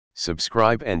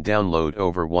Subscribe and download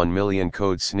over 1 million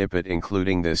code snippet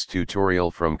including this tutorial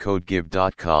from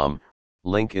codegive.com,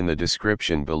 link in the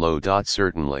description below.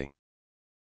 Certainly.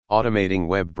 Automating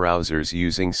web browsers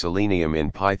using Selenium in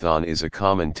Python is a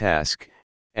common task,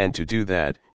 and to do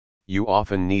that, you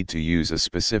often need to use a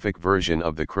specific version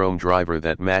of the chromedriver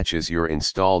that matches your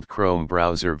installed Chrome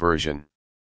browser version.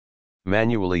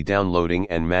 Manually downloading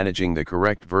and managing the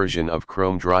correct version of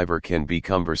chromedriver can be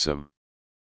cumbersome.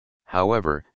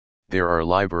 However, there are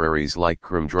libraries like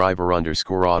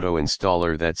chromedriver_auto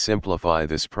installer that simplify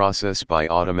this process by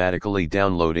automatically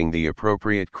downloading the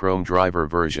appropriate chromedriver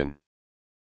version.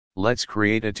 Let's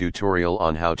create a tutorial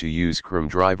on how to use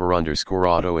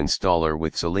chromedriver_auto installer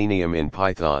with Selenium in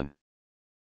Python.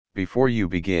 Before you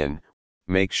begin,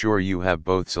 make sure you have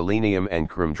both Selenium and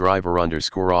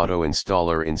chromedriver_auto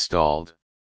installer installed.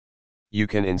 You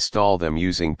can install them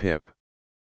using pip.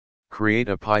 Create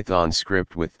a Python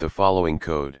script with the following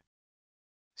code.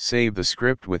 Save the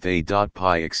script with a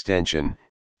 .py extension,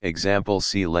 example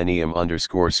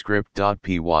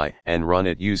selenium_script.py, and run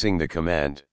it using the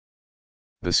command.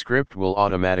 The script will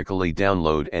automatically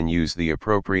download and use the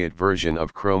appropriate version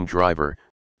of chromedriver,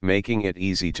 making it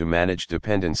easy to manage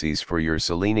dependencies for your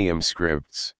Selenium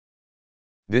scripts.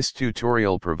 This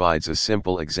tutorial provides a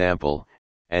simple example,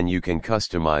 and you can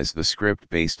customize the script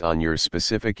based on your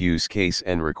specific use case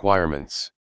and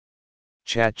requirements.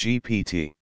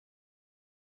 ChatGPT.